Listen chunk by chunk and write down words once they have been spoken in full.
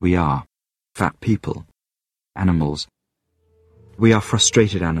We are fat people, animals. We are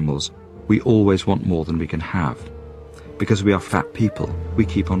frustrated animals. We always want more than we can have. Because we are fat people, we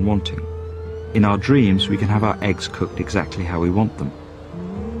keep on wanting. In our dreams, we can have our eggs cooked exactly how we want them.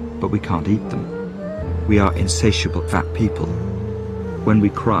 But we can't eat them. We are insatiable fat people. When we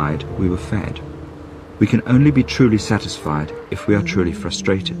cried, we were fed. We can only be truly satisfied if we are truly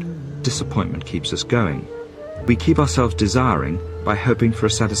frustrated. Disappointment keeps us going. We keep ourselves desiring by hoping for a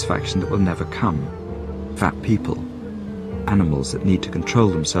satisfaction that will never come. Fat people, animals that need to control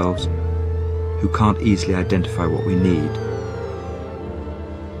themselves, who can't easily identify what we need.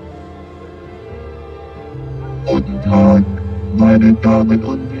 Guten Tag, meine Damen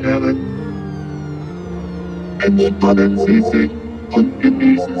und Herren. Entspannen Sie sich und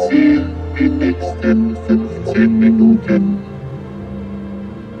genießen Sie die nächsten 15 Minuten,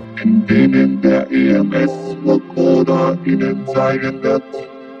 in denen der EMS-Recorder Ihnen zeigen wird,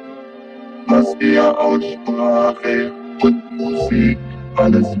 was er aus Sprache und Musik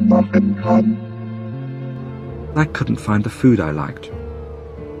alles machen kann. I couldn't find the food I liked.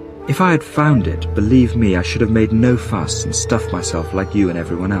 If I had found it, believe me, I should have made no fuss and stuffed myself like you and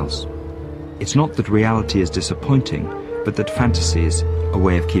everyone else. It's not that reality is disappointing, but that fantasy is a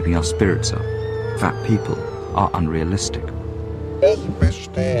way of keeping our spirits up. Fat people are unrealistic. Ich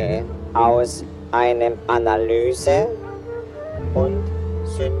bestehe aus einem Analyse- und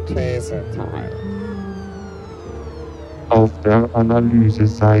Syntheseteil. Auf der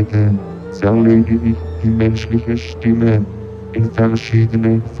Analyseseite zerlege ich die menschliche Stimme in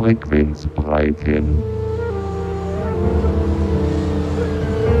verschiedene Frequenzbreiten.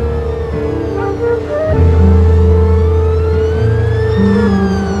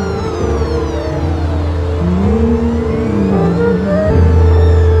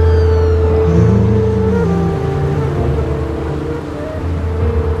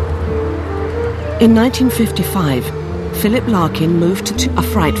 In 1955, Philip Larkin moved to a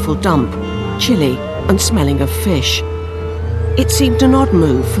frightful dump, chilly and smelling of fish. It seemed an odd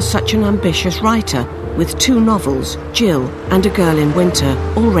move for such an ambitious writer, with 2 novels, Jill and A Girl in Winter,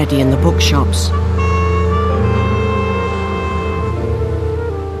 already in the bookshops.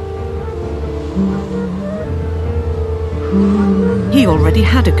 He already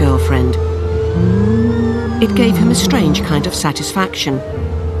had a girlfriend. It gave him a strange kind of satisfaction.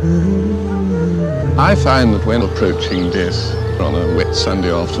 I find that when approaching death on a wet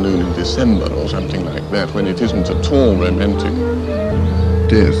Sunday afternoon in December or something like that, when it isn't at all romantic,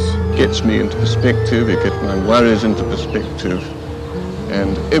 death gets me into perspective, it gets my worries into perspective,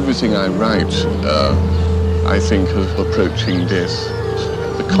 and everything I write, I think of approaching death,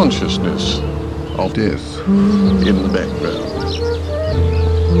 the consciousness of death in the background.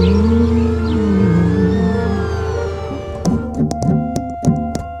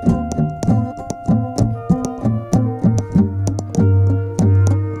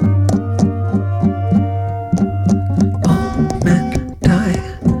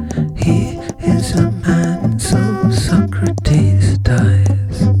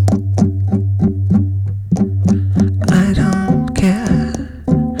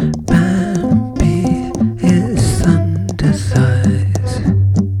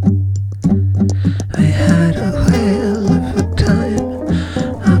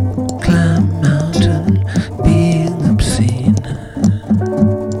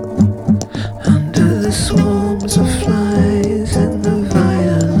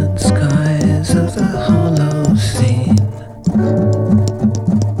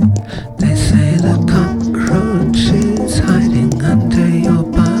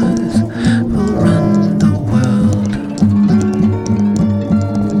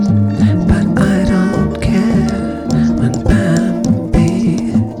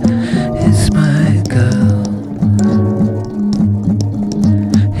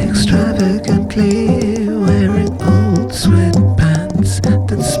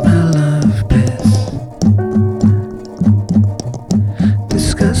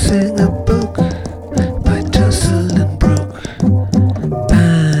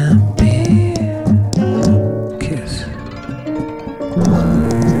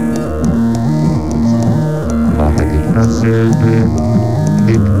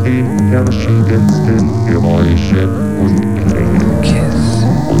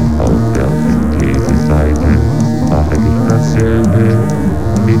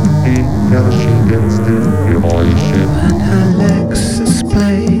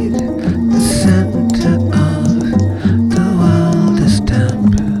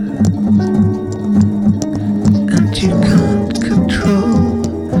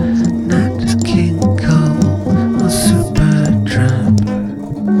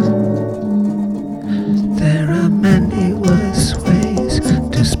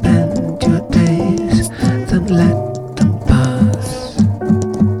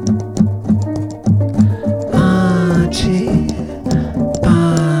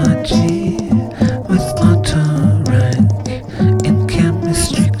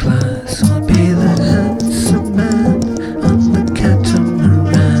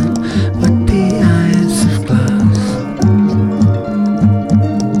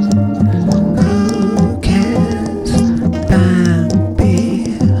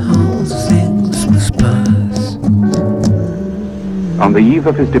 On the eve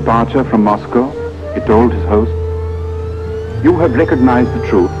of his departure from Moscow, he told his host, "You have recognized the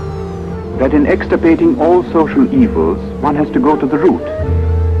truth that in extirpating all social evils, one has to go to the root,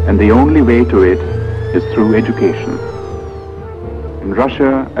 and the only way to it is through education." In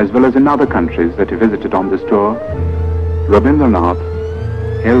Russia, as well as in other countries that he visited on this tour, Rabindranath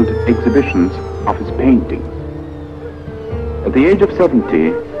held exhibitions of his paintings. At the age of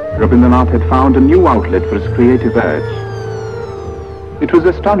 70, Rabindranath had found a new outlet for his creative urge. It was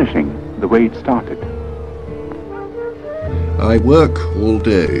astonishing the way it started. I work all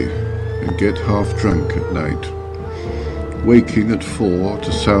day and get half drunk at night. Waking at 4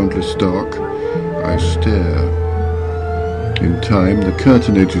 to soundless dark, I stare. In time, the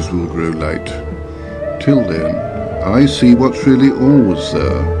curtain edges will grow light. Till then, I see what's really always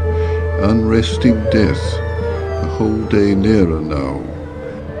there, unresting death, a whole day nearer now.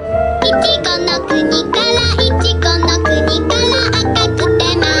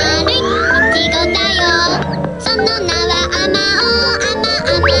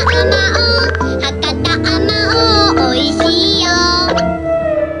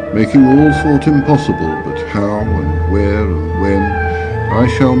 Making all thought impossible, but how and where and when I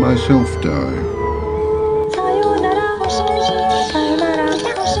shall myself die.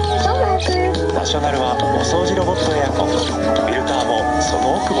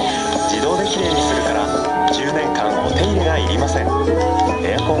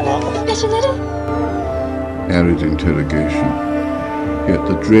 Arid interrogation. Yet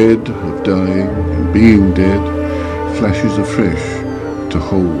the dread of dying and being dead flashes afresh to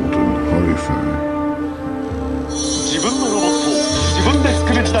hold and horrify. 自分のロボットを自分で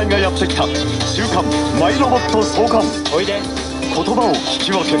作る時代がやってきた。週刊マイロボット創刊。おいで。言葉を聞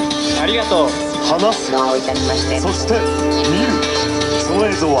き分ける。ありがとう。話す。どういたしまして。そして見る。その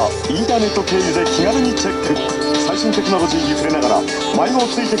映像はインターネット経由で気軽にチェック。最新テクノロジーに触れながら迷子を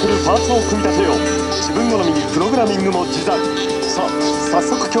ついてくるパーツを組み立てよう。自分好みにプログラミングも自在。さあ、早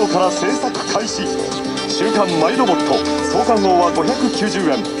速今日から制作開始。週刊マイロボット創刊号は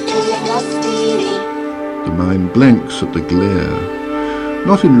590円。The mind blanks at the glare,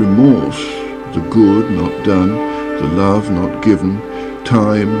 not in remorse, the good not done, the love not given,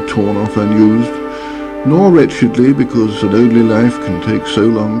 time torn off unused, nor wretchedly because an only life can take so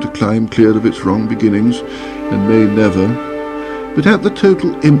long to climb clear of its wrong beginnings and may never, but at the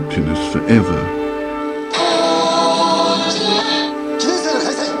total emptiness forever.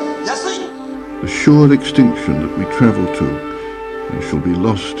 The sure extinction that we travel to and shall be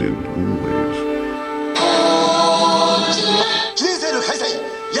lost in always.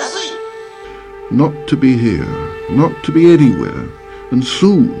 Not to be here, not to be anywhere, and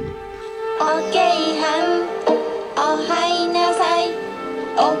soon.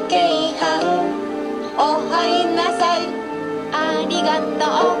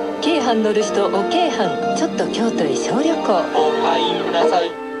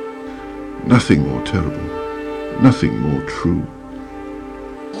 Nothing more terrible, nothing more true.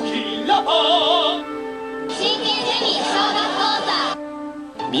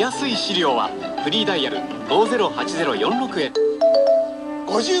 見やすい資料はフリーダイヤル508046へ。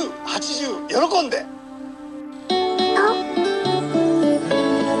50、80喜んで。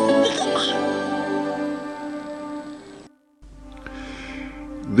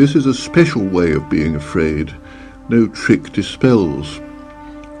This is a special way of being afraid. No trick dispels.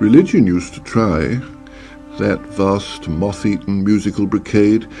 Religion used to try. That vast, moth-eaten musical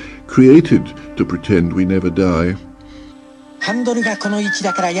brigade created to pretend we never die. ハンドルがこの位置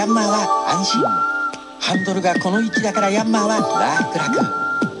だからヤンマーは安心。ハンドルがこの位置だからヤンマーは楽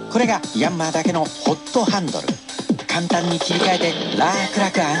々。これがヤンマーだけのホットハンドル。簡単に切り替えて楽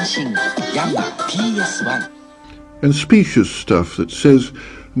々安心。ヤンマー PS1。 And specious stuff that says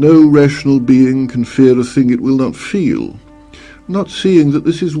no rational being can fear a thing it will not feel, not seeing that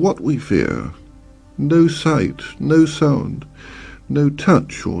this is what we fear. No sight, no sound, no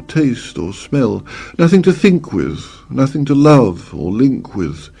touch or taste or smell, nothing to think with, nothing to love or link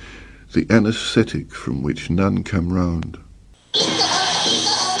with, the anaesthetic from which none come round.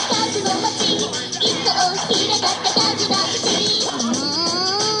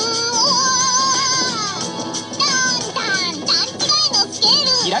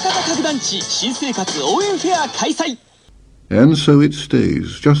 And so it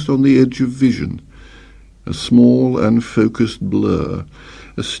stays, just on the edge of vision, a small unfocused blur,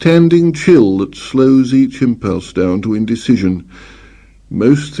 a standing chill that slows each impulse down to indecision.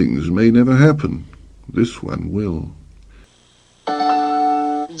 Most things may never happen. This one will. カ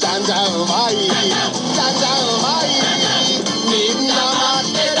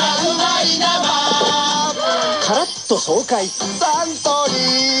ラッと爽快サント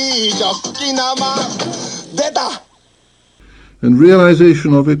リージョッキ生出た And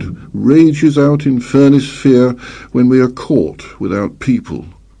realization of it rages out in furnace fear when we are caught without people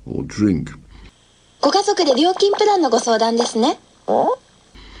or drink. ご家族で料金プランのご相談ですね。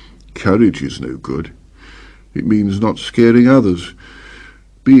Courage is no good. It means not scaring others.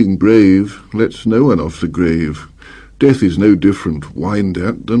 Being brave lets no one off the grave. Death is no different whined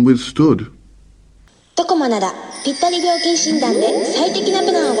at than withstood. ドコモならぴったり料金診断で最適な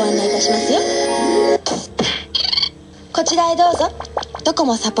プランをご案内いたしますよ。こちらへどうぞ。ドコ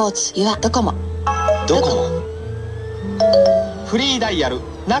モサポーツユアドコモ。ドコモフリーダイヤル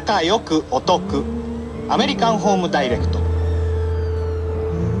仲良くお得アメリカンホームダイレクト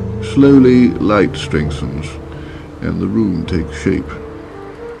Slowly light strengthens and the room takes shape.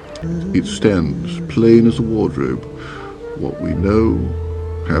 It stands plain as a wardrobe. What we know,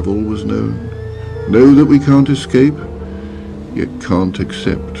 have always known, know that we can't escape, yet can't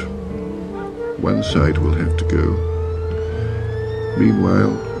accept. One side will have to go.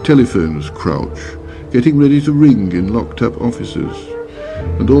 Meanwhile, telephones crouch, getting ready to ring in locked-up offices,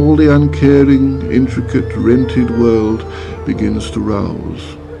 and all the uncaring, intricate, rented world begins to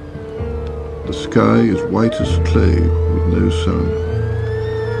rouse. The sky is white as clay with no sun.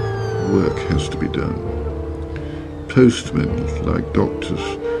 Work has to be done. Postmen, like doctors,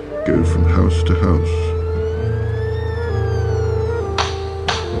 go from house to house.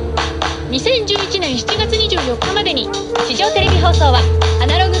 2011年7月24日までに地上テレビ放送はア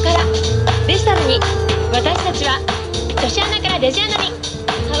ナログからデジタルに私たちは女子アナからデジアナに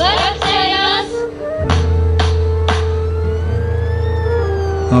変わらせております。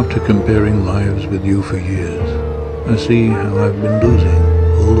 After comparing lives with you for years, I see how I've been losing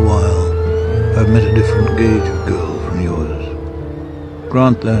all the while. I've met a different gauge of girl from yours.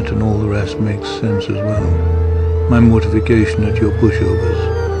 Grant that and all the rest makes sense as well. My mortification at your pushovers,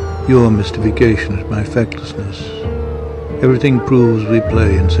 your mystification at my fecklessness. Everything proves we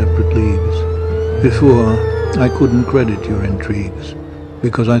play in separate leagues. Before, I couldn't credit your intrigues,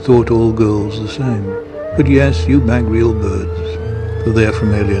 because I thought all girls the same. But yes, you bag real birds, though they're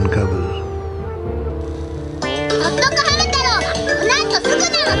from alien covers.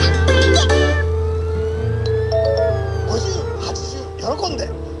 喜んで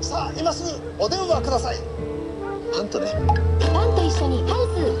さあ今すぐお電話ください。パンとね。パンと一緒にハウ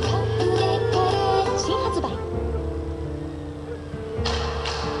スカンプレカレー新発売。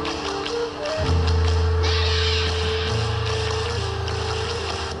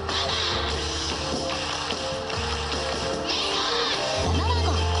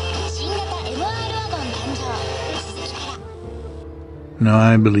新型 MR ワゴン誕生。 Now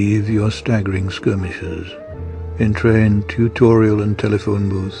I believe your staggering skirmishes in train, tutorial and telephone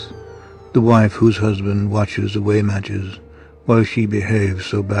booth, the wife whose husband watches away matches while she behaves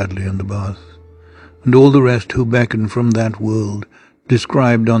so badly in the bath, and all the rest who beckon from that world,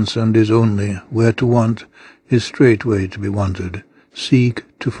 described on Sundays only, where to want is straightway to be wanted, seek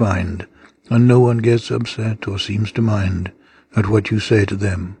to find, and no one gets upset or seems to mind at what you say to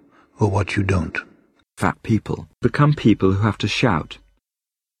them or what you don't. Fat people become people who have to shout,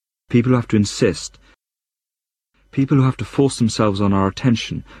 people who have to insist, people who have to force themselves on our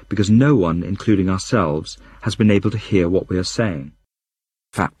attention because no one, including ourselves, has been able to hear what we are saying.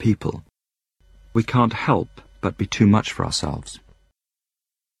 Fat people. We can't help but be too much for ourselves.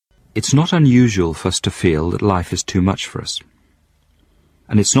 It's not unusual for us to feel that life is too much for us.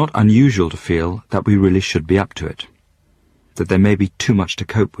 And it's not unusual to feel that we really should be up to it. That there may be too much to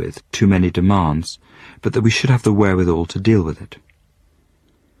cope with, too many demands, but that we should have the wherewithal to deal with it.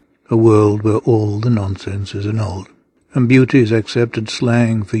 A world where all the nonsense is annulled, and beauty is accepted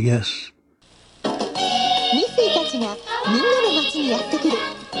slang for yes. ミッフィーたちがみんなの街にやってくる。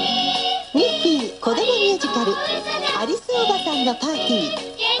ミッフィー子供ミュージカルアリスおばさんのパーティ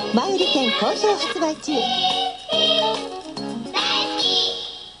ー前売り券好評発売中。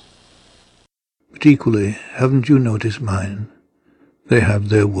 But equally, haven't you noticed mine? They have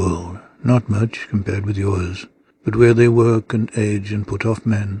their world, not much compared with yours, but where they work and age and put off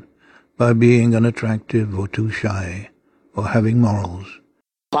men by being unattractive or too shy, or having morals.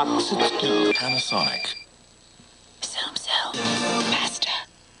 Panasonic. Master.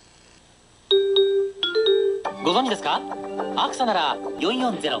 ご存知ですか？アクサなら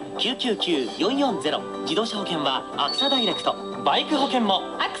440-999-440自動車保険はアクサダイレクトバイク保険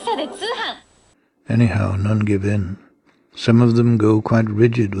もアクサで通販 Anyhow, none give in. Some of them go quite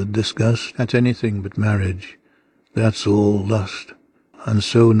rigid with disgust at anything but marriage. That's all lust, and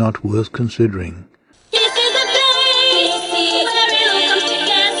so not worth considering. This is a place where it all comes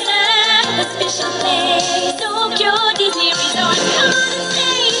together, a special place, Tokyo.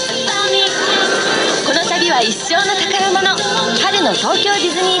 週の東京ディ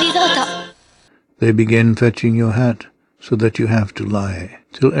ズニーリゾート They begin fetching your hat, so that you have to lie,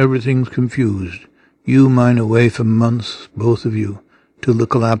 till everything's confused. You mine away for months, both of you, till the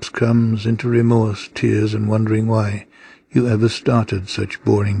collapse comes into remorse, tears, and wondering why you ever started such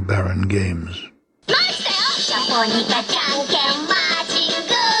boring, barren games.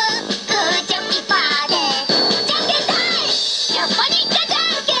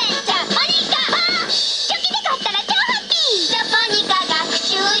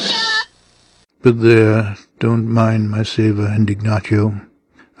 But there, don't mind my saver and Ignacio.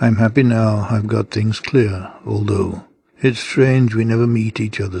 I'm happy now I've got things clear, although it's strange we never meet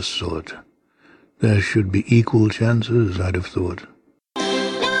each other's sort. There should be equal chances, I'd have thought.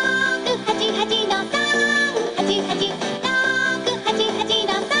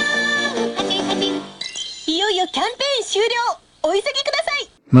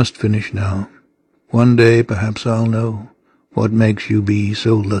 Must finish now. One day perhaps I'll know what makes you be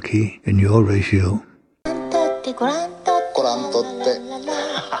so lucky in your ratio.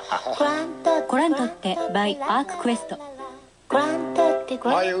 ご覧とって by アーククエスト。頑張ってるか？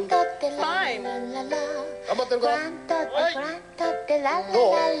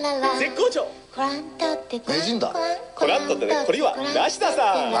どう？絶好調。名人だ。コラントってね、これは梨田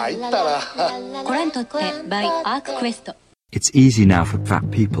さん。参ったら。コラントって by アーククエスト。It's easy now for fat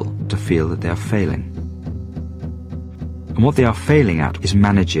people to feel that they are failing. And what they are failing at is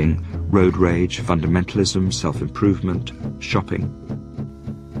managing road rage, fundamentalism, self-improvement, shopping.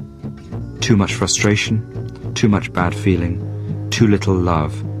 Too much frustration, too much bad feeling, too little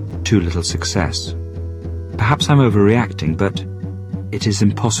love, too little success. Perhaps I'm overreacting, but it is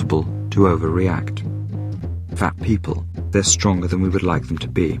impossible to overreact. Fat people, they're stronger than we would like them to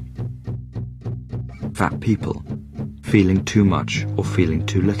be. Fat people, feeling too much or feeling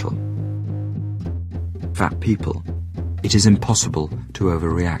too little. Fat people, it is impossible to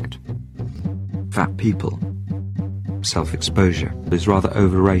overreact. Fat people, self-exposure is rather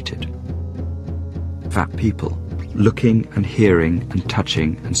overrated. Fat people, looking and hearing and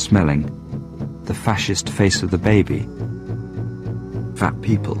touching and smelling the fascist face of the baby. Fat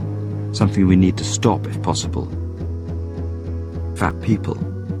people, something we need to stop if possible. Fat people,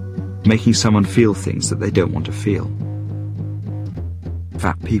 making someone feel things that they don't want to feel.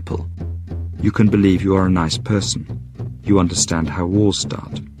 Fat people, you can believe you are a nice person. You understand how wars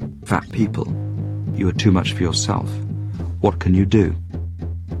start. Fat people, you are too much for yourself. What can you do?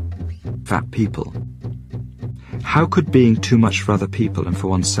 Fat people, how could being too much for other people and for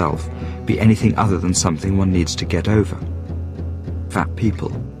oneself be anything other than something one needs to get over? Fat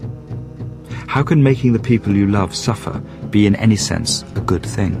people, how can making the people you love suffer be in any sense a good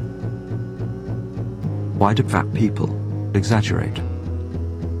thing? Why do fat people exaggerate?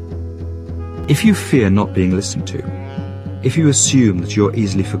 If you fear not being listened to, if you assume that you're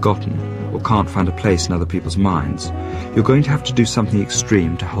easily forgotten or can't find a place in other people's minds, you're going to have to do something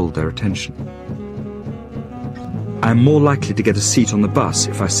extreme to hold their attention. I am more likely to get a seat on the bus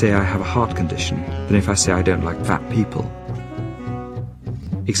if I say I have a heart condition than if I say I don't like fat people.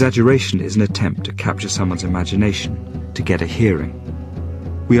 Exaggeration is an attempt to capture someone's imagination, to get a hearing.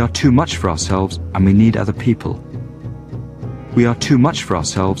 We are too much for ourselves and we need other people. We are too much for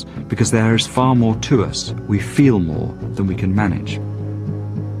ourselves because there is far more to us. We feel more than we can manage.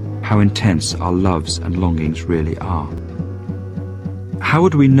 How intense our loves and longings really are. How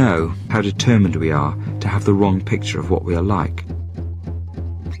would we know how determined we are to have the wrong picture of what we are like?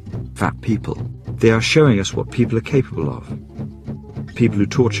 Fat people, they are showing us what people are capable of. People who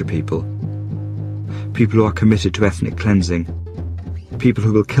torture people. People who are committed to ethnic cleansing. People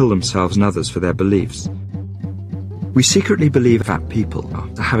who will kill themselves and others for their beliefs. We secretly believe fat people are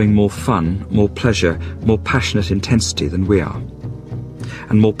having more fun, more pleasure, more passionate intensity than we are.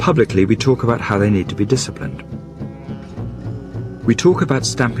 And more publicly we talk about how they need to be disciplined. We talk about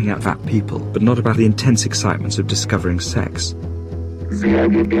stamping out fat people, but not about the intense excitements of discovering sex. Sehr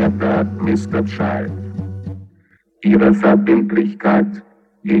geehrter Mr. Child, Ihre Verbindlichkeit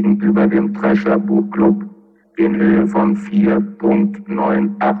gegenüber dem Treasure Book Club in Höhe von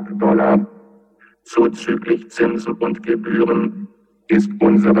 $4.98 zuzüglich Zinsen und Gebühren ist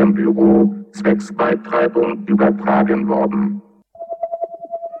unserem Büro zwecks Beitreibung übertragen worden.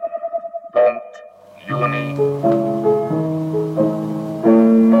 Und Juni.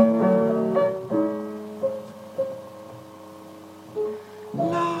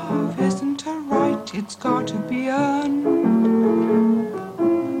 Love isn't a right, it's got to be earned.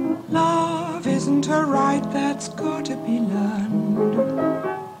 Love isn't a right, that's got to be learned.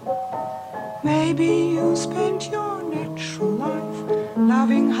 Maybe you spent your natural life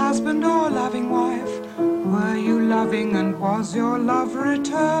loving husband or loving wife, Were you loving and was your love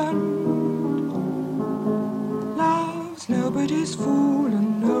returned? Love's nobody's fool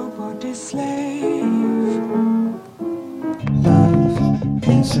and nobody's slave. Love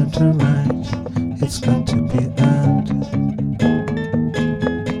isn't a right, it's got to be earned.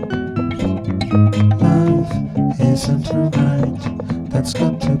 Love isn't a right, that's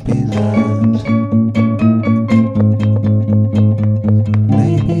got to be learned.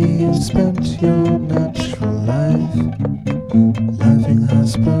 Maybe you spent your natural life loving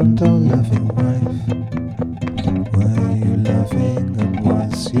husband or loving wife. Were you loving and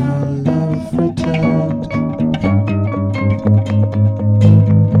was your love returned?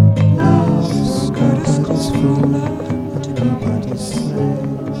 Love's good as fool and nobody's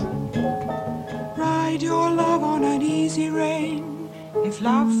slave. Ride your love on an easy rein. If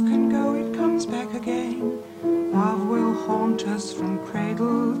love can go, it comes back again. Love will haunt us from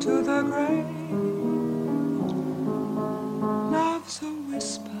cradle to the grave. Love's a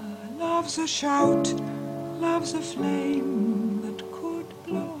whisper, love's a shout, love's a flame that could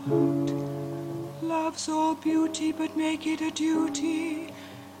blow out. Love's all beauty, but make it a duty,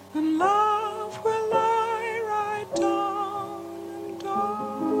 and love will lie right down and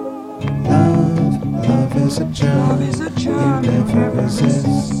down. Love is a germ, you never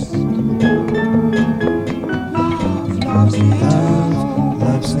resist. Love's the eternal,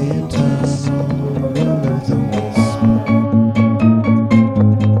 love's the eternal will of the wisp.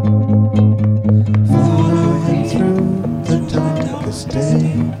 Follow him through the darkest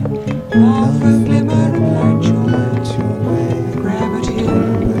day. Love will glimmer and light your way. Grab at him,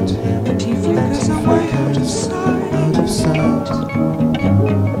 and he flickers away out of sight.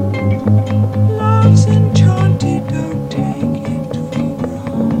 Love's enchanted, don't take it for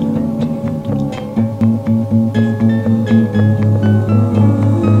granted.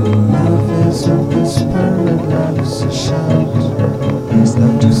 Love is a whisper and love's a shout. There's no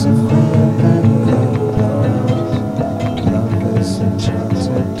just a fire and love around. Love is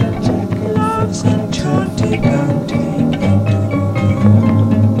enchanted, don't take it. Love's enchanted, don't take it.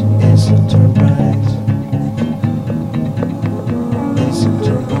 Isn't it right? Isn't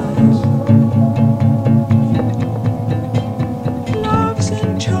it right? Love's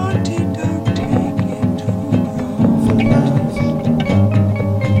enchanted, don't take it For love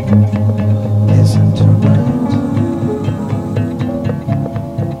isn't it right?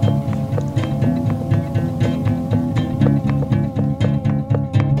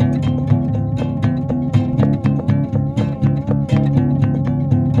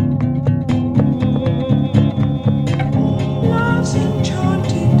 Love's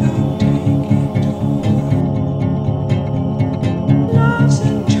enchanted, don't take it. Love's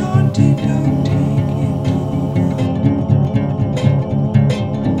enchanted, don't take it.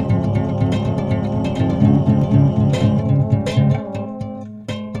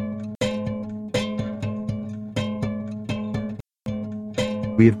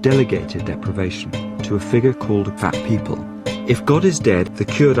 We have delegated deprivation to a figure called fat people. If God is dead, the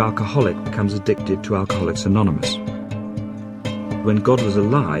cured alcoholic becomes addicted to Alcoholics Anonymous. When God was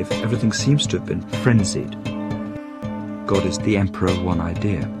alive, everything seems to have been frenzied. God is the emperor of one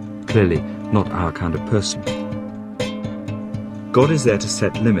idea, clearly not our kind of person. God is there to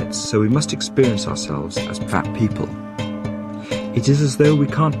set limits, so we must experience ourselves as fat people. It is as though we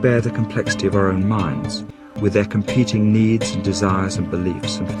can't bear the complexity of our own minds, with their competing needs and desires and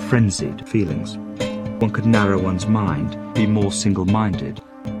beliefs and frenzied feelings. One could narrow one's mind, be more single-minded,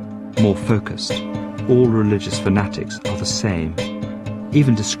 more focused. All religious fanatics are the same.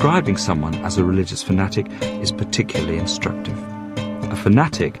 Even describing someone as a religious fanatic is particularly instructive. A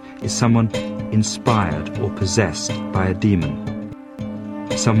fanatic is someone inspired or possessed by a demon.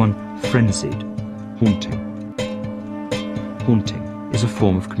 Someone frenzied, haunting. Haunting is a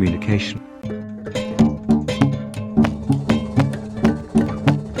form of communication.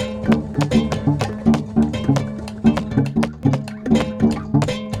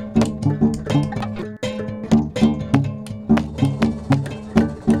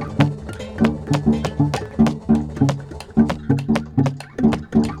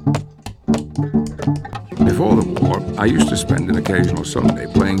 Before the war, I used to spend an occasional Sunday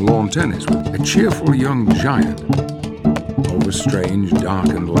playing lawn tennis with a cheerful young giant over strange,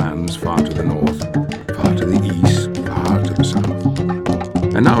 darkened lands far to the north, far to the east, far to the south.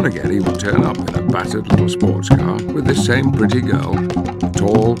 And now and again he would turn up in a battered little sports car with this same pretty girl, a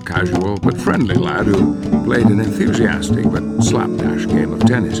tall, casual, but friendly lad who played an enthusiastic but slapdash game of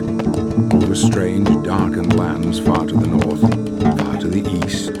tennis over strange, darkened lands far to the north, far to the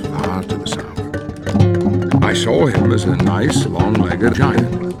east, far to the south. I saw him as a nice, long-legged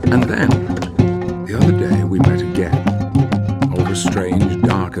giant. And then, the other day,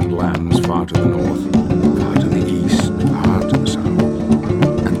 darkened lands far to the north, far to the east, far to the south,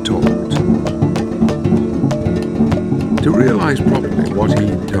 and talked. To realise properly what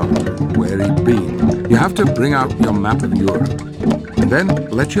he'd done, where he'd been, you have to bring out your map of Europe, and then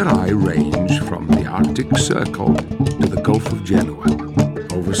let your eye range from the Arctic Circle to the Gulf of Genoa,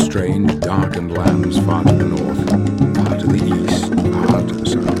 over strange darkened lands far to the north, far to the east, far to the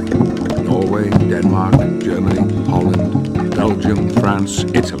south. Norway, Denmark, Germany, Holland, Belgium, France,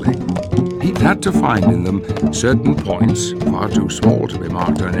 Italy. He'd had to find in them certain points, far too small to be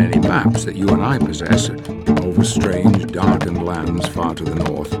marked on any maps that you and I possess, over strange darkened lands far to the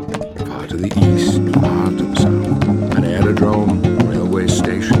north, far to the east, far to the south. An aerodrome, railway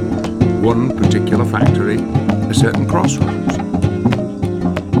station, one particular factory, a certain crossroads.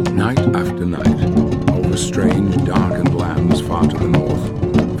 Night after night, over strange darkened lands far to the north,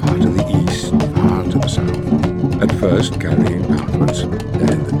 far to the east, far to the south. At first carrying pamphlets, then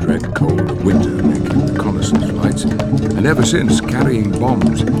in the dread cold of winter making reconnaissance flights, and ever since carrying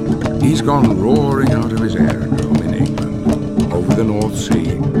bombs. He's gone roaring out of his aerodrome in England, over the North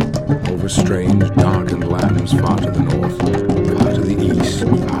Sea, over strange darkened lands far to the north, far to the east,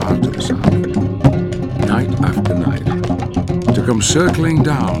 far to the south. Night after night, to come circling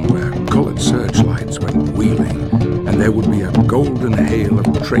down where coloured searchlights went wheeling, and there would be a golden hail of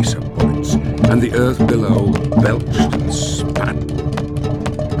tracer bullets, and the earth below belched and spat,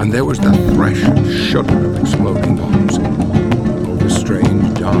 and there was the thresh and shudder of exploding bombs, over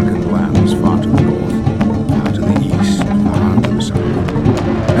strange darkened lands far to the north, far to the east, far to the south.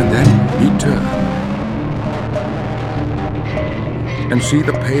 And then he'd turn and see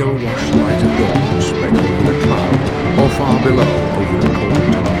the pale wash light of dawn spread over the cloud, or far below over the cold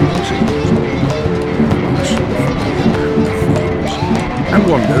tumbled seas, and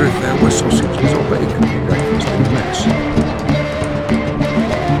wonder if there were sausages or bacon for breakfast in the mess.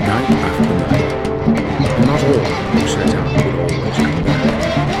 Night after night, and not all who set out would always come back.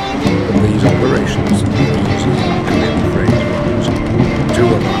 But these operations, the easy and clear phrase runs, two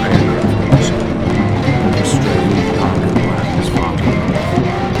of our aircraft were missing, over strange darkened lands far to the north,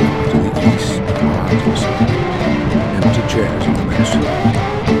 far to the east, far to the south. Empty chairs in the mess,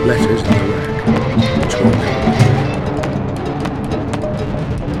 letters in the rack, which won't come.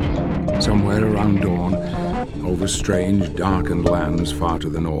 Somewhere around dawn, over strange darkened lands far to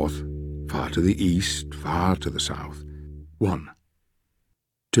the north, far to the east, far to the south. 1,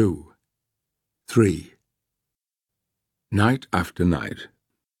 2, 3. Night after night,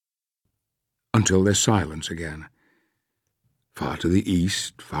 until there's silence again. Far to the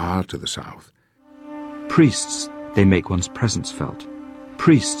east, far to the south. Priests, they make one's presence felt.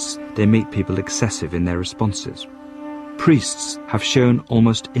 Priests, they make people excessive in their responses. Priests have shown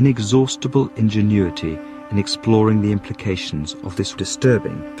almost inexhaustible ingenuity in exploring the implications of this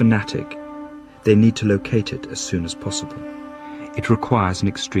disturbing fanatic. They need to locate it as soon as possible. It requires an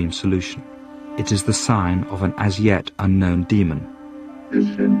extreme solution. It is the sign of an as yet unknown demon.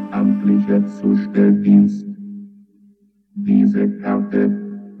 Amtlicher Zustelldienst. Diese Karte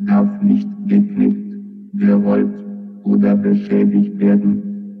darf nicht geknickt, gerollt oder beschädigt werden.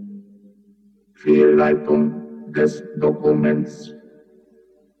 Fehlleitung des Dokuments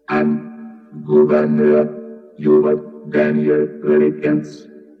an Gouverneur Hubert Daniel Wilkins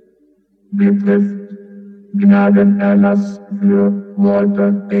betrifft Gnadenerlass für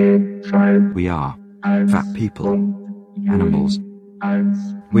Walter A. Child. We are fat people, animals.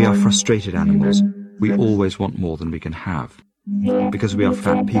 We are frustrated animals. We always want more than we can have. Because we are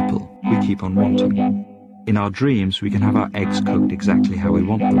fat people, we keep on wanting. In our dreams, we can have our eggs cooked exactly how we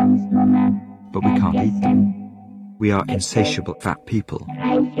want them. But we can't eat them. We are insatiable fat people.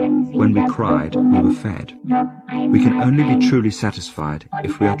 When we cried, we were fed. We can only be truly satisfied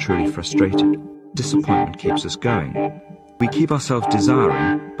if we are truly frustrated. Disappointment keeps us going. We keep ourselves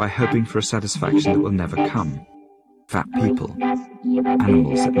desiring by hoping for a satisfaction that will never come. Fat people,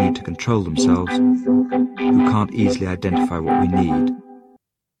 animals that need to control themselves, who can't easily identify what we need.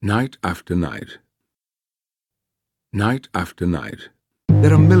 Night after night. Night after night.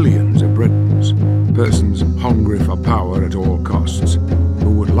 There are millions of Britons, persons hungry for power at all costs,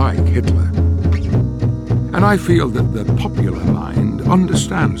 who would like Hitler. And I feel that the popular mind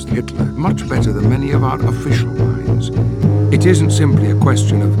understands Hitler much better than many of our official minds. It isn't simply a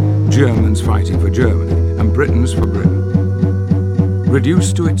question of Germans fighting for Germany and Britons for Britain.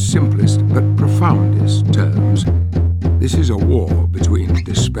 Reduced to its simplest but profoundest terms, this is a war between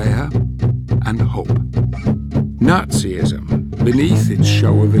despair and hope. Nazism, beneath its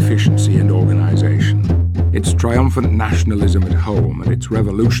show of efficiency and organisation, its triumphant nationalism at home and its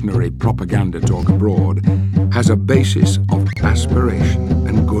revolutionary propaganda talk abroad, has a basis of aspiration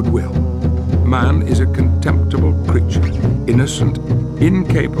and Man is a contemptible creature, innocent,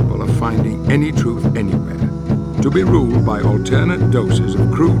 incapable of finding any truth anywhere, to be ruled by alternate doses of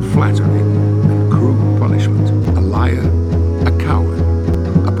crude flattery and crude punishment, a liar, a coward,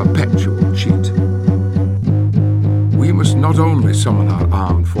 a perpetual cheat. We must not only summon our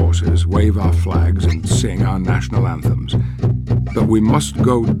armed forces, wave our flags and sing our national anthems, but we must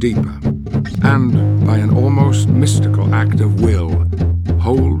go deeper and, by an almost mystical act of will,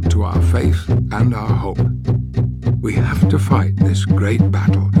 hold to our faith and our hope. We have to fight this great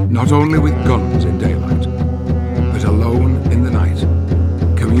battle, not only with guns in daylight, but alone in the night,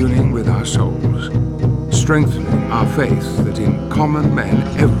 communing with our souls, strengthening our faith that in common men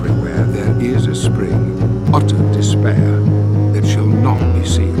everywhere there is a spring, utter despair, that shall not be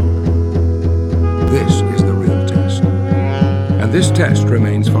sealed. This is the real test. And this test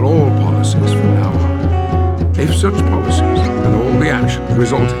remains for all policies from now on. If such policies, and all the actions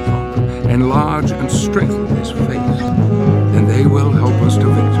resulting from them, enlarge and strengthen this faith, then they will help us to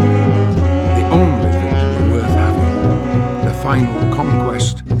victory. The only victory worth having. The final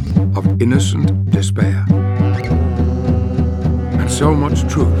conquest of innocent despair. And so much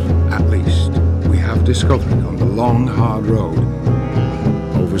truth, at least, we have discovered on the long, hard road,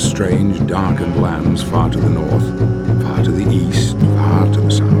 over strange, darkened lands far to the north, far to the east, far to the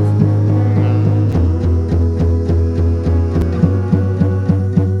south.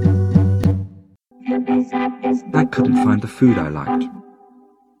 I couldn't find the food I liked.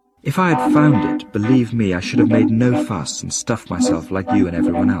 If I had found it, believe me, I should have made no fuss and stuffed myself like you and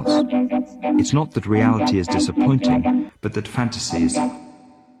everyone else. It's not that reality is disappointing, but that fantasy is...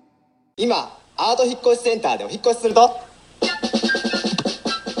 今、アート引っ越しセンターでお引っ越しすると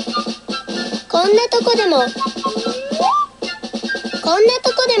こんなとこでもこんな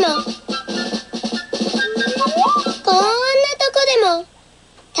とこでもこんなとこでも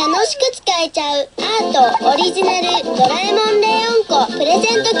楽しく使えちゃうアートオリジナルドラえもんレオンコプレゼ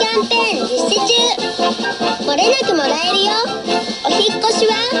ントキャンペーン実施中。漏れなくもらえるよ。お引っ越し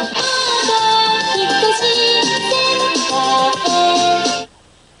はアート引っ越しセンターへ。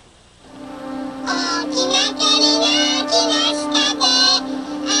大きな鳥が来ましたね。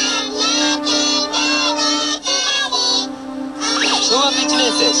小学1年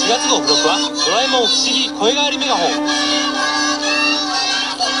生4月号付録はドラえもん不思議声変わりメガホン。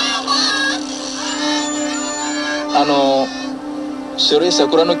それ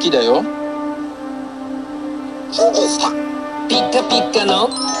桜の木だよ。そうでした。ピッカピッカの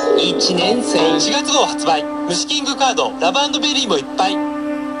1年生4月号発売。虫キングカードラブ&ベリーもいっぱい。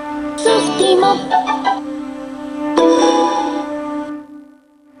ソフティも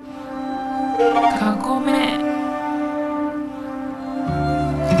カゴメ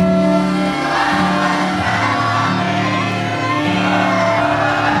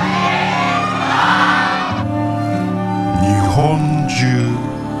日本中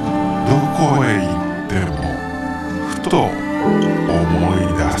どこへ行ってもふと思い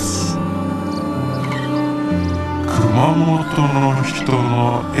出す熊本の人の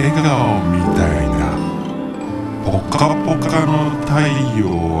笑顔みたいなポカポカの太陽を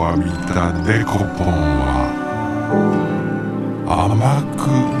浴びたデコポンは甘く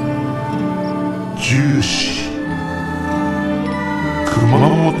ジューシー熊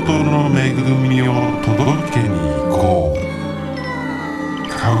本の恵みを届けに行こう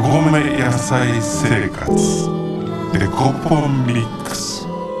カゴメ野菜生活デコポンミックス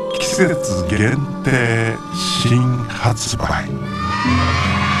季節限定新発売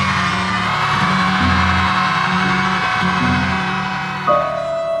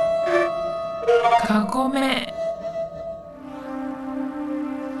カゴメ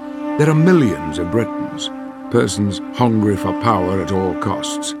There are millions of Britons, persons hungry for power at all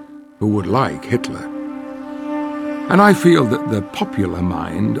costs, who would like Hitler. And I feel that the popular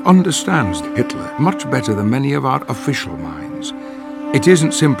mind understands Hitler much better than many of our official minds. It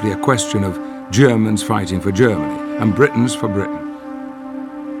isn't simply a question of Germans fighting for Germany and Britons for Britain.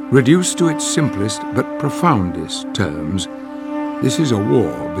 Reduced to its simplest but profoundest terms, this is a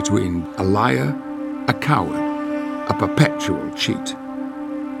war between a liar, a coward, a perpetual cheat,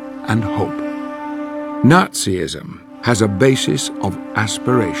 and hope. Nazism has a basis of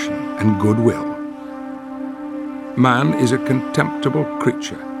aspiration and goodwill. Man is a contemptible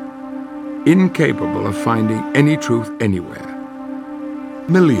creature, incapable of finding any truth anywhere.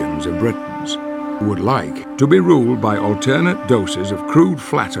 Millions of Britons would like to be ruled by alternate doses of crude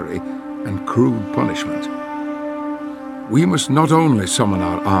flattery and crude punishment. We must not only summon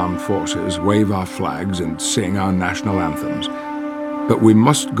our armed forces, wave our flags and sing our national anthems, but we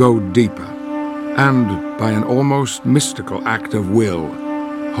must go deeper and, by an almost mystical act of will,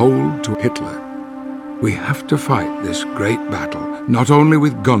 hold to Hitler. We have to fight this great battle, not only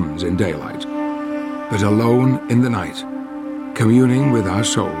with guns in daylight, but alone in the night, communing with our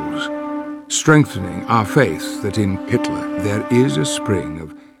souls, strengthening our faith that in Hitler there is a spring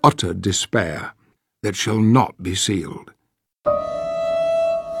of utter despair that shall not be sealed.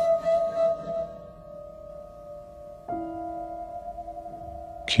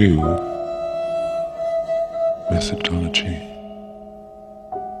 Q. Methodology.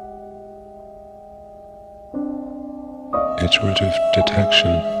 Iterative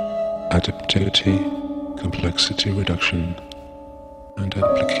detection, adaptivity, complexity reduction, and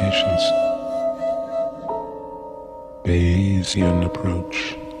applications. Bayesian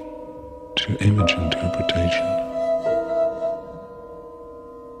approach to image interpretation.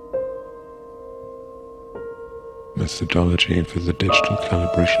 Methodology for the digital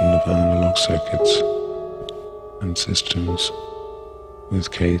calibration of analog circuits and systems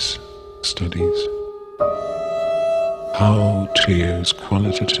with case studies. How to use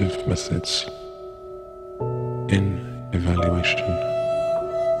qualitative methods in evaluation.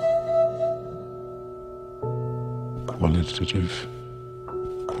 Qualitative,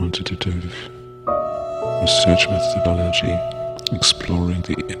 quantitative research methodology exploring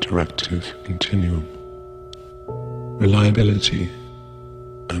the interactive continuum. Reliability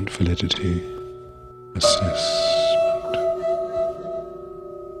and validity assessment.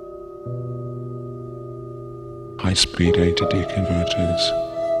 High-speed A-to-D converters,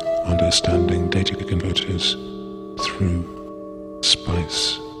 understanding data converters through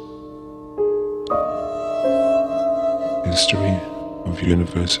SPICE. History of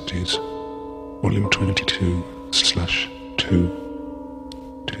Universities, Volume 22/2,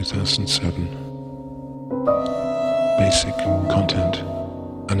 2007. Basic Content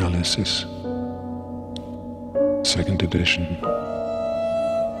Analysis, 2nd edition.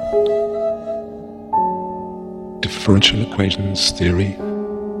 Differential equations theory,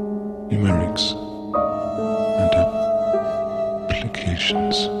 numerics, and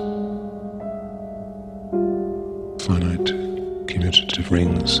applications. Finite commutative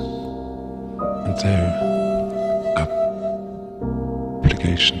rings and their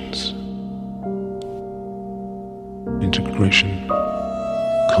applications. Integration,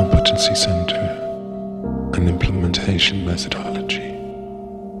 competency center, and implementation methodology.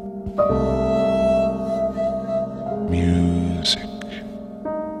 Music,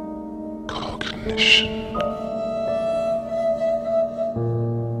 cognition.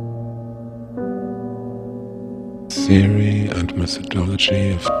 Theory and methodology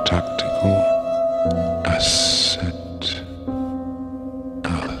of tactical asset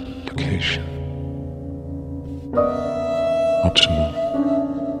allocation. Optimal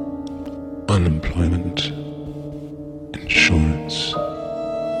unemployment insurance.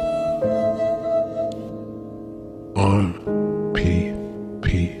 RPP,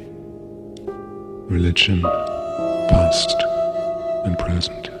 religion, past and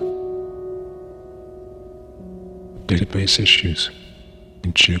present. Database issues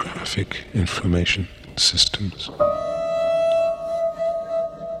in geographic information systems.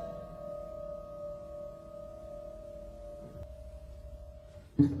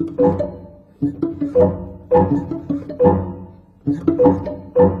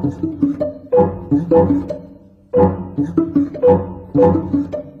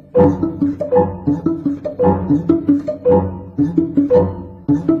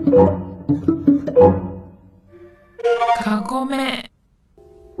 Kagome.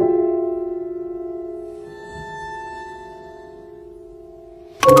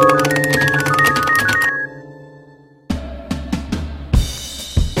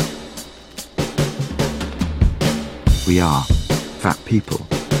 We are fat people,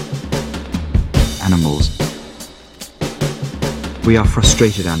 animals. We are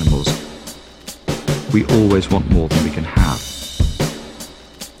frustrated animals. We always want more than we can have.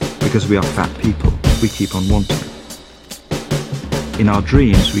 Because we are fat people, we keep on wanting. In our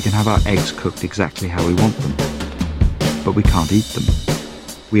dreams, we can have our eggs cooked exactly how we want them, but we can't eat them.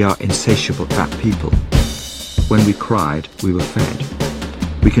 We are insatiable fat people. When we cried, we were fed.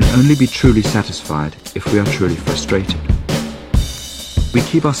 We can only be truly satisfied if we are truly frustrated. We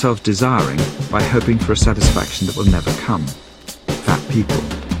keep ourselves desiring by hoping for a satisfaction that will never come. Fat people,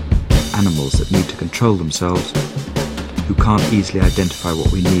 animals that need to control themselves, who can't easily identify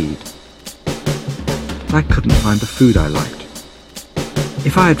what we need. I couldn't find the food I liked.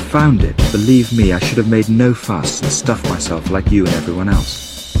 If I had found it, believe me, I should have made no fuss and stuffed myself like you and everyone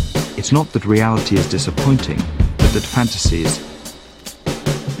else. It's not that reality is disappointing, but that fantasies,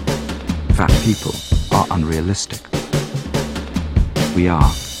 fat people, are unrealistic. We we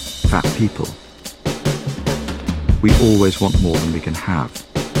are, fat people. We always want more than we can have.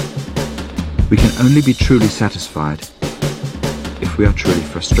 We can only be truly satisfied if we are truly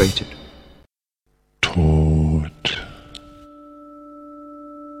frustrated. Tort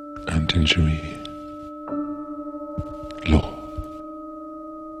and injury. Law.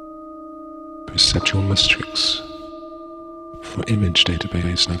 Perceptual matrix for image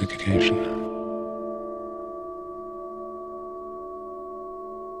database navigation.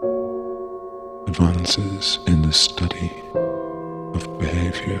 Advances in the study of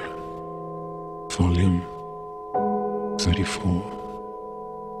behavior. Volume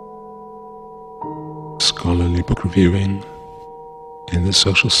 34. Scholarly book reviewing in the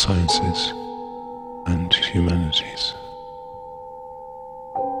social sciences and humanities.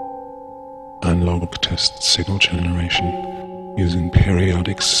 Analog test signal generation using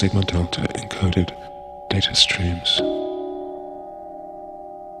periodic sigma delta encoded data streams.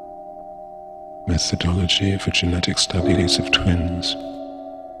 Methodology for genetic studies of twins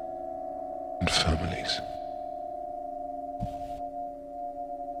and families.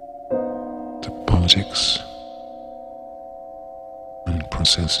 The politics and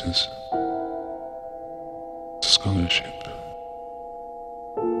processes. Scholarship.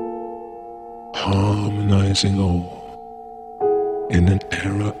 Harmonizing all in an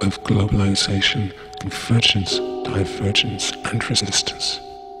era of globalization, convergence, divergence, and resistance.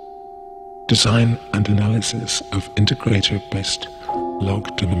 Design and analysis of integrator-based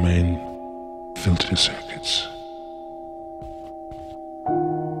log-to-domain filter circuits.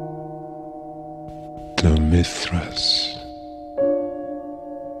 The Mithras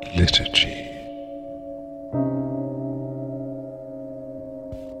liturgy.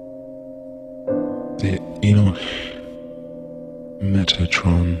 The Enoch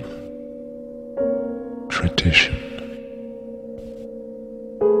Metatron tradition.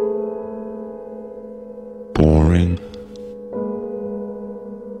 Boring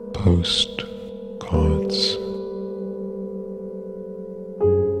postcards.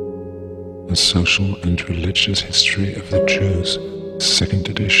 The Social and Religious History of the Jews, 2nd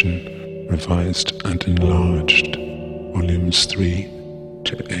edition, revised and enlarged, volumes 3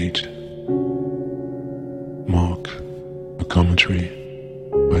 to 8. Mark, a commentary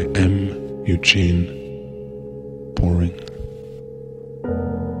by M. Eugene Boring.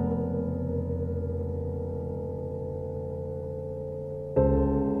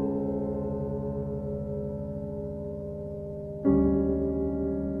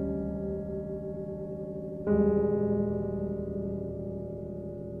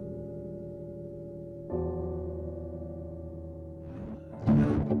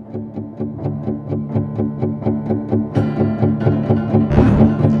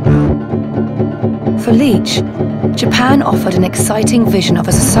 For Leach, Japan offered an exciting vision of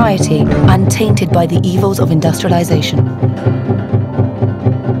a society untainted by the evils of industrialization.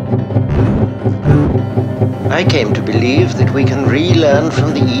 I came to believe that we can relearn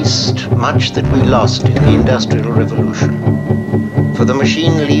from the East much that we lost in the Industrial Revolution. For the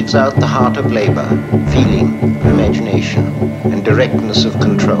machine leaves out the heart of labor, feeling, imagination, and directness of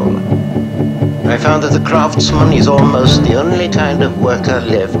control. I found that the craftsman is almost the only kind of worker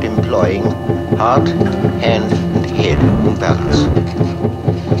left employing heart, hand, and head in balance.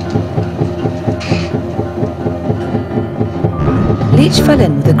 Leach fell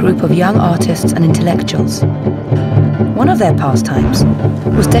in with a group of young artists and intellectuals. One of their pastimes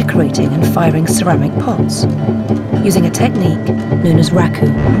was decorating and firing ceramic pots, using a technique known as raku.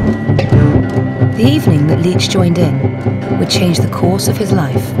 The evening that Leach joined in would change the course of his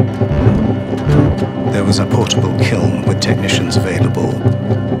life. There was a portable kiln with technicians available,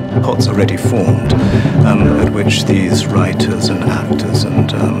 pots already formed, at which these writers and actors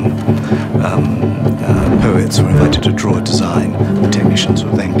and poets were invited to draw a design. The technicians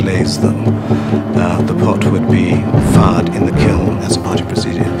would then glaze them. The pot would be fired in the kiln as the party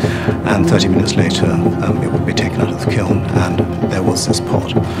proceeded, and 30 minutes later it would be taken out of the kiln, and there was this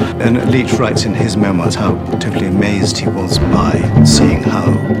pot. And Leach writes in his memoirs how totally amazed he was by seeing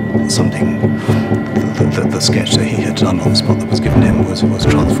how something, the sketch that he had done on the spot that was given him was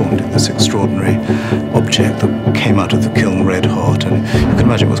transformed into this extraordinary object that came out of the kiln red hot, and you can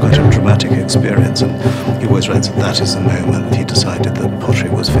imagine it was quite a dramatic experience, and he always writes that that is the moment that he decided that pottery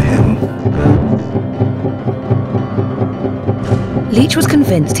was for him. Leach was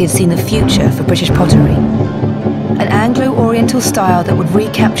convinced he had seen the future for British pottery, an Anglo-Oriental style that would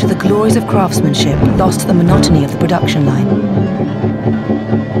recapture the glories of craftsmanship lost to the monotony of the production line.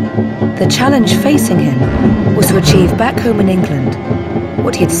 The challenge facing him was to achieve back home in England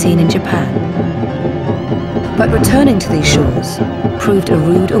what he had seen in Japan. But returning to these shores proved a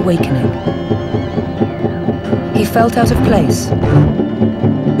rude awakening. He felt out of place.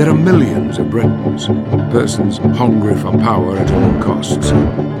 There are millions of Britons, persons hungry for power at all costs,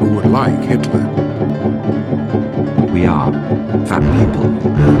 who would like Hitler. We are fat people.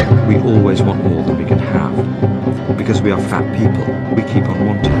 We always want more than we can have. Because we are fat people, we keep on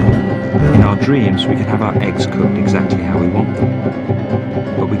wanting. In our dreams, we can have our eggs cooked exactly how we want them.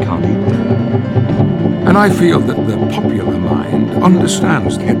 But we can't eat them. And I feel that the popular mind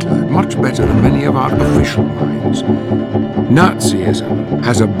understands Hitler much better than many of our official minds. Nazism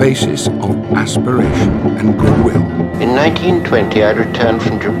has a basis of aspiration and goodwill. In 1920, I returned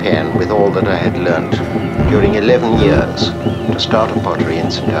from Japan with all that I had learnt during 11 years to start a pottery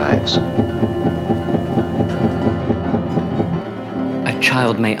in St. Ives. A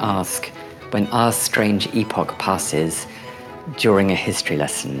child may ask, when our strange epoch passes during a history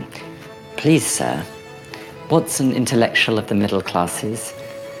lesson, "Please, sir, what's an intellectual of the middle classes?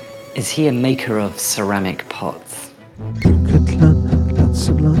 Is he a maker of ceramic pots?" You could learn lots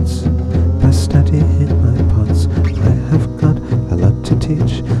and lots by studying my pots. I have got a lot to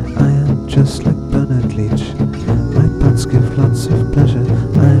teach. I am just like Bernard Leach. My pots give lots of pleasure.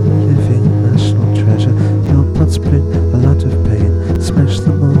 I'm a living national treasure. Your pots bring a lot of pain. Smash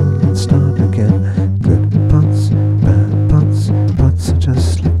them all and start again. Good pots, bad pots. Pots are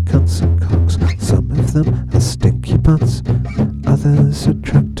just like cunts and cocks. Some of them are stinky pots, others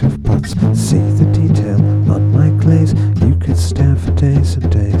attractive pots. See the detail on my glaze. You could stare for days and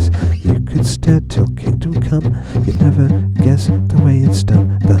days. You could stare till kingdom come. You'd never guess the way it's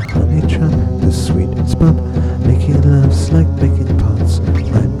done. The honey trap, the sweet spot. Making love's like making pots.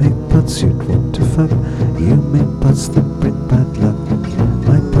 I make pots you'd want to fuck. You make pots that bring bad luck.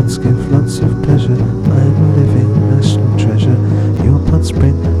 My pots give lots of pleasure. I'm a living national treasure. Your pots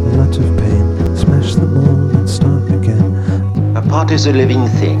bring a lot of pain. Smash them all and start again. A pot is a living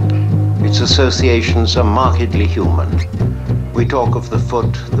thing. Its associations are markedly human. We talk of the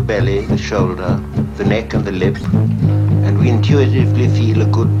foot, the belly, the shoulder, the neck and the lip, and we intuitively feel a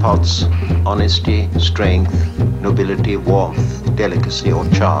good pot's honesty, strength, nobility, warmth, delicacy or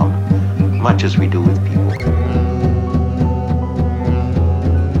charm, much as we do with people.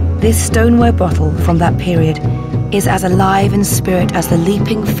 This stoneware bottle from that period is as alive in spirit as the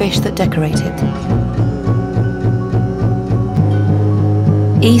leaping fish that decorate it.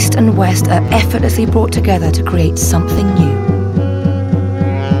 East and West are effortlessly brought together to create something new.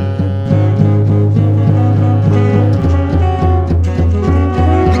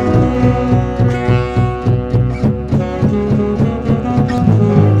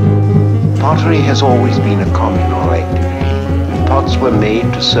 Pottery has always been a communal activity. Pots were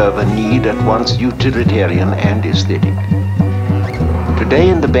made to serve a need at once utilitarian and aesthetic. Today,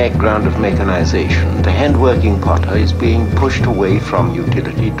 in the background of mechanization, the hand-working potter is being pushed away from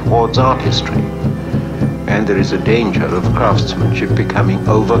utility towards artistry. And there is a danger of craftsmanship becoming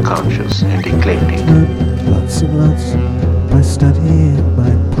overconscious and eclectic. Lots and lots by studying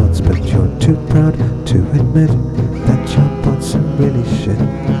my pots, but you're too proud to admit that your pots are really shit.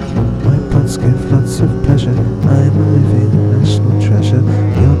 My pots give lots of pleasure. I'm a living national treasure.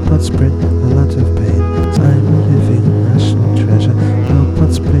 Your pots bring a lot of pain. I'm a living national treasure. Your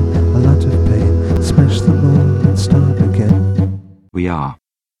pots bring a lot of pain. Smash them all and start again. We are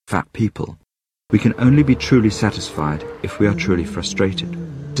fat people. We can only be truly satisfied if we are truly frustrated.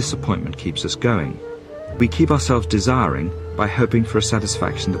 Disappointment keeps us going. We keep ourselves desiring by hoping for a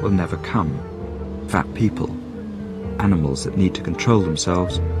satisfaction that will never come. Fat people, animals that need to control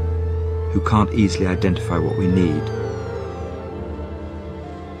themselves, who can't easily identify what we need.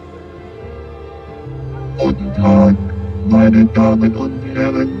 Guten Tag, meine Damen und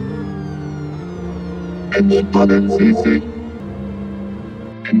Herren. Entspannen Sie sich,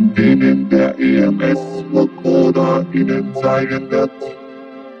 indem der EMS-Recorder Ihnen zeigen wird,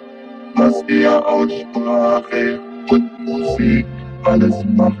 was er aus Sprache und Musik alles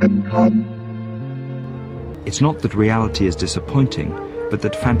machen kann. It's not that reality is disappointing, but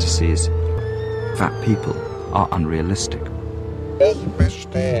that fantasies, fat people, are unrealistic. Ich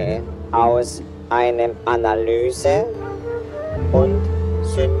bestehe aus einem Analyse- und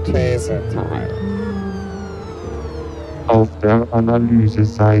Syntheseteil. Auf der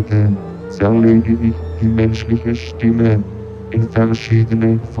Analyseseite zerlege ich die menschliche Stimme in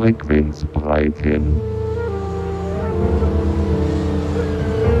verschiedene Frequenzbreiten.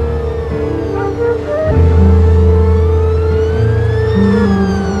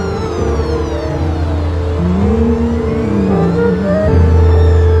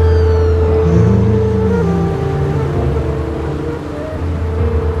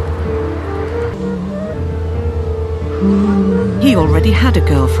 he had a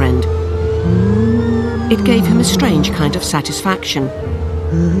girlfriend. It gave him a strange kind of satisfaction.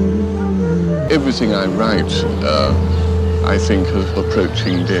 Everything I write, I think of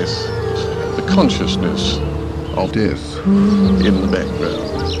approaching death, the consciousness of death in the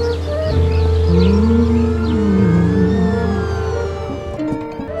background.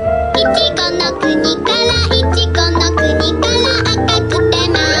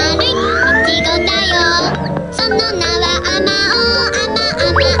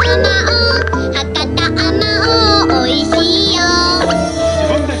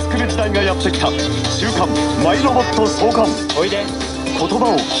 週刊マイロボット創刊おいで言葉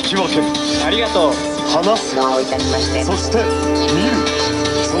を聞き分けるありがとう話すどういたしましてそして見る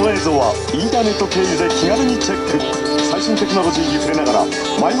その映像はインターネット経由で気軽にチェック最新テクノロジーに触れながら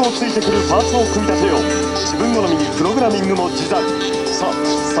迷子をついてくるパーツを組み立てよう自分好みにプログラミングも自在さあ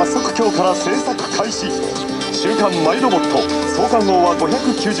早速今日から制作開始週刊マイロボット創刊号は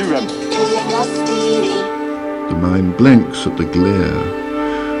590円 The mind blanks at the glare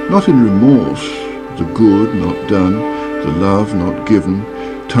Not in remorse, the good not done, the love not given,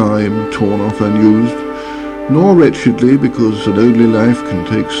 time torn off unused, nor wretchedly because an only life can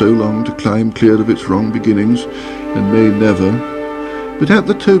take so long to climb clear of its wrong beginnings and may never, but at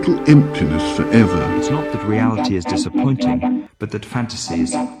the total emptiness forever. It's not that reality is disappointing, but that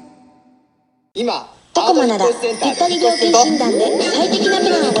fantasies. ドコモならぴったり料金診断で最適なプ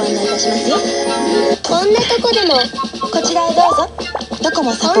ランをご案内いたしますよこんなとこでもこちらへどうぞドコ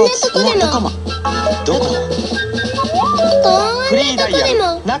モサポートこんなとこでもドコモフリーダイ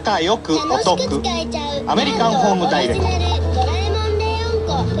ヤル仲良くお得アメリカンホームダイレクト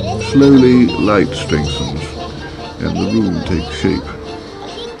Slowly light strengthens and the room takes shape.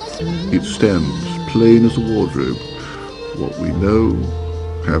 It stands plain as a wardrobe. What we know,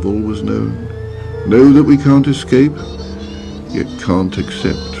 have always known. Know that we can't escape, yet can't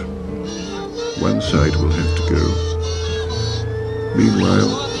accept. One side will have to go.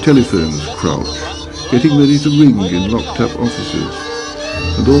 Meanwhile, telephones crouch, getting ready to ring in locked-up offices,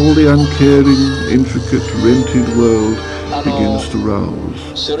 and all the uncaring, intricate, rented world begins to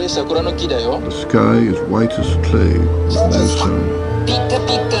rouse. The sky is white as clay, with no sun.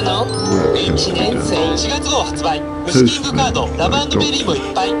 Work has to be done. Postmen like doctors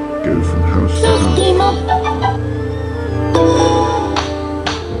go from house to house.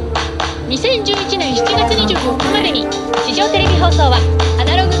 2011年7月24日までに地上テレビ放送はア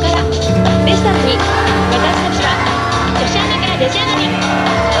ナログからデジタルに私たちは女子アナからデジアナに変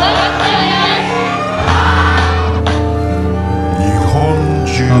わっております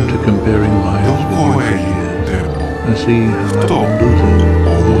After comparing lives with you for years, I see how I've been losing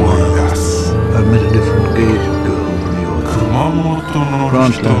all the while. I've met a different gauge of girl from yours.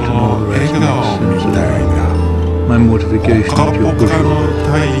 Translate and all the rest makes sense. My mortification at your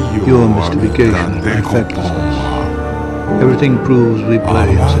pushover, your mystification at my factlessness. Everything proves we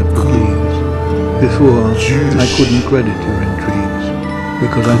play in separate leagues. Before, I couldn't credit your intrigues,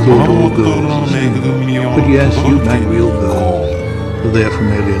 because I thought all girls the same. But yes, you like real girls, though they're from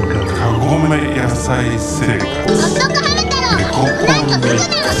alien countries.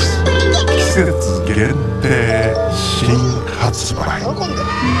 季節限定新発売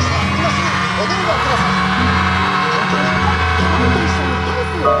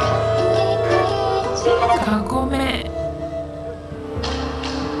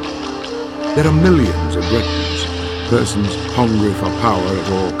There are millions of Britons, persons hungry for power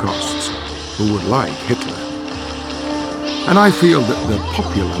at all costs, who would like Hitler. And I feel that the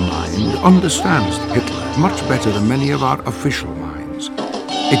popular mind understands Hitler much better than many of our official minds.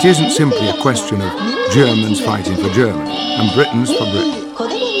 It isn't simply a question of Germans fighting for Germany and Britons for Britain.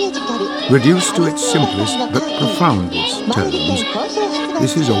 Reduced to its simplest but profoundest terms,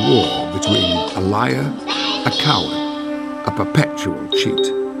 this is a war between a liar, a coward, a perpetual cheat,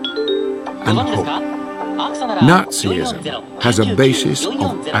 and hope. Nazism has a basis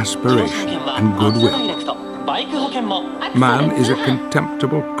of aspiration and goodwill. Man is a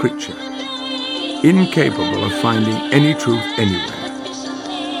contemptible creature, incapable of finding any truth anywhere.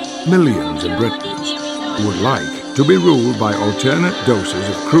 Millions of Britons would like to be ruled by alternate doses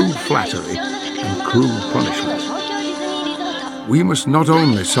of crude flattery and crude punishment. We must not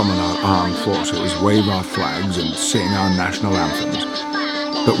only summon our armed forces, wave our flags and sing our national anthems,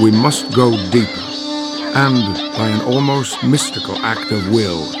 but we must go deeper and, by an almost mystical act of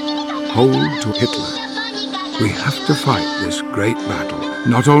will, hold to Hitler. We have to fight this great battle,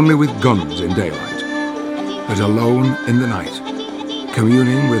 not only with guns in daylight, but alone in the night,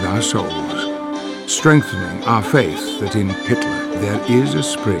 communing with our souls, strengthening our faith that in Hitler there is a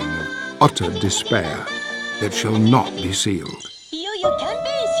spring of utter despair that shall not be sealed.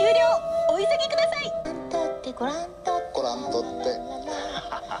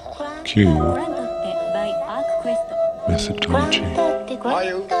 Q. Methodology.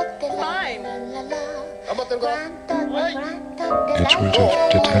 Iterative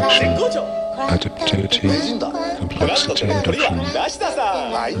detection, adaptivity, complexity reduction, and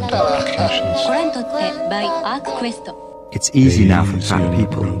applications. It's easy now for fat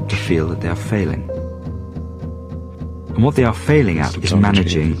people to feel that they are failing. And what they are failing at is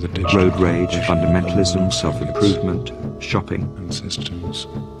managing road rage, fundamentalism, self-improvement, shopping, and systems.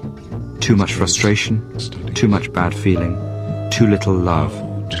 Too much frustration, too much bad feeling, too little love,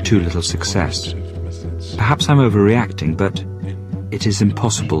 too little success. Perhaps I'm overreacting, but it is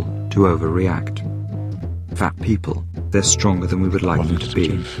impossible to overreact. Fat people, they're stronger than we would like them to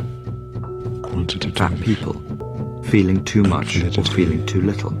be. Fat people, feeling too much or feeling too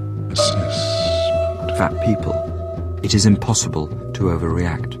little. Fat people, it is impossible to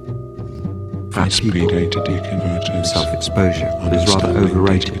overreact. Fat people, self-exposure is rather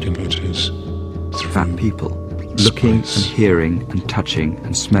overrated. Fat people, looking and hearing and touching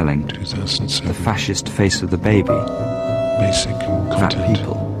and smelling the fascist face of the baby. Fat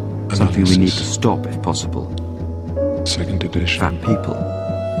people, something we need to stop if possible. Second edition. Fat people,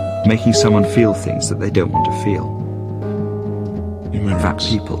 making someone feel things that they don't want to feel. Fat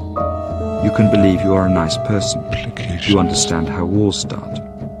people, you can believe you are a nice person. You understand how wars start.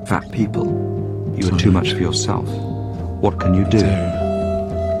 Fat people, you are too much for yourself. What can you do?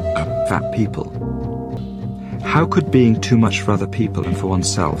 Fat people. How could being too much for other people and for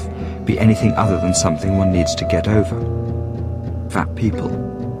oneself be anything other than something one needs to get over? Fat people.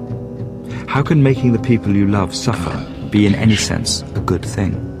 How can making the people you love suffer be in any sense a good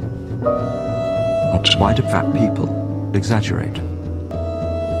thing? Why do fat people exaggerate?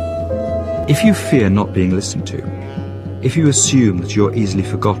 If you fear not being listened to, if you assume that you're easily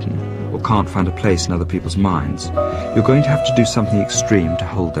forgotten or can't find a place in other people's minds, you're going to have to do something extreme to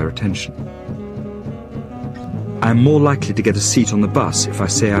hold their attention. I am more likely to get a seat on the bus if I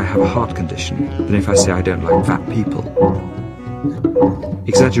say I have a heart condition than if I say I don't like fat people.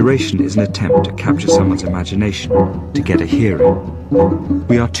 Exaggeration is an attempt to capture someone's imagination, to get a hearing.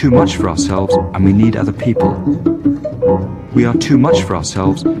 We are too much for ourselves and we need other people. We are too much for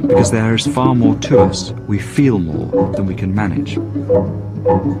ourselves because there is far more to us. We feel more than we can manage.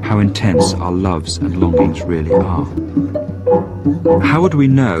 How intense our loves and longings really are. How would we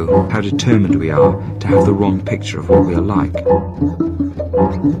know how determined we are to have the wrong picture of what we are like?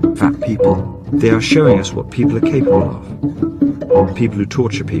 Fat people, they are showing us what people are capable of. People who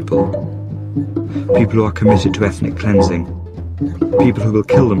torture people. People who are committed to ethnic cleansing. People who will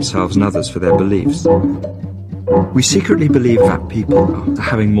kill themselves and others for their beliefs. We secretly believe fat people are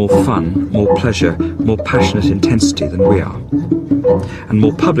having more fun, more pleasure, more passionate intensity than we are. And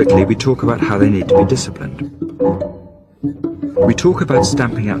more publicly we talk about how they need to be disciplined. We talk about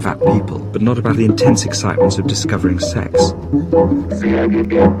stamping out fat people, but not about the intense excitements of discovering sex. Sehr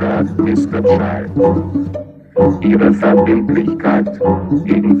geehrter Mr. Child, Ihre Verbindlichkeit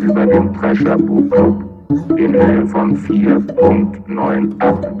gegenüber dem Treasure Book Club in Höhe von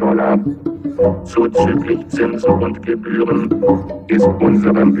 $4,98 zuzüglich Zinsen und Gebühren ist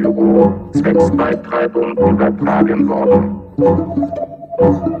unserem Büro zwecks Beitreibung übertragen worden.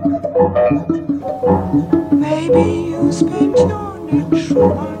 Maybe you spent your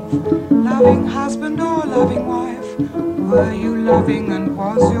natural life loving husband or loving wife. Were you loving and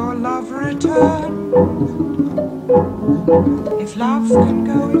was your love returned? If love can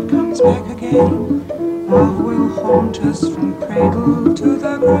go, it comes back again. Love will haunt us from cradle to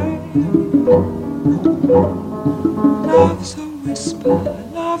the grave. Love's a whisper,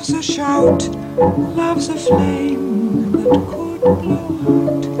 love's a shout, love's a flame that could blow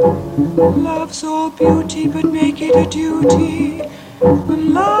out. Love's all beauty, but make it a duty.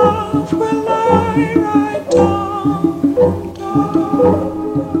 And love will lie right down and die.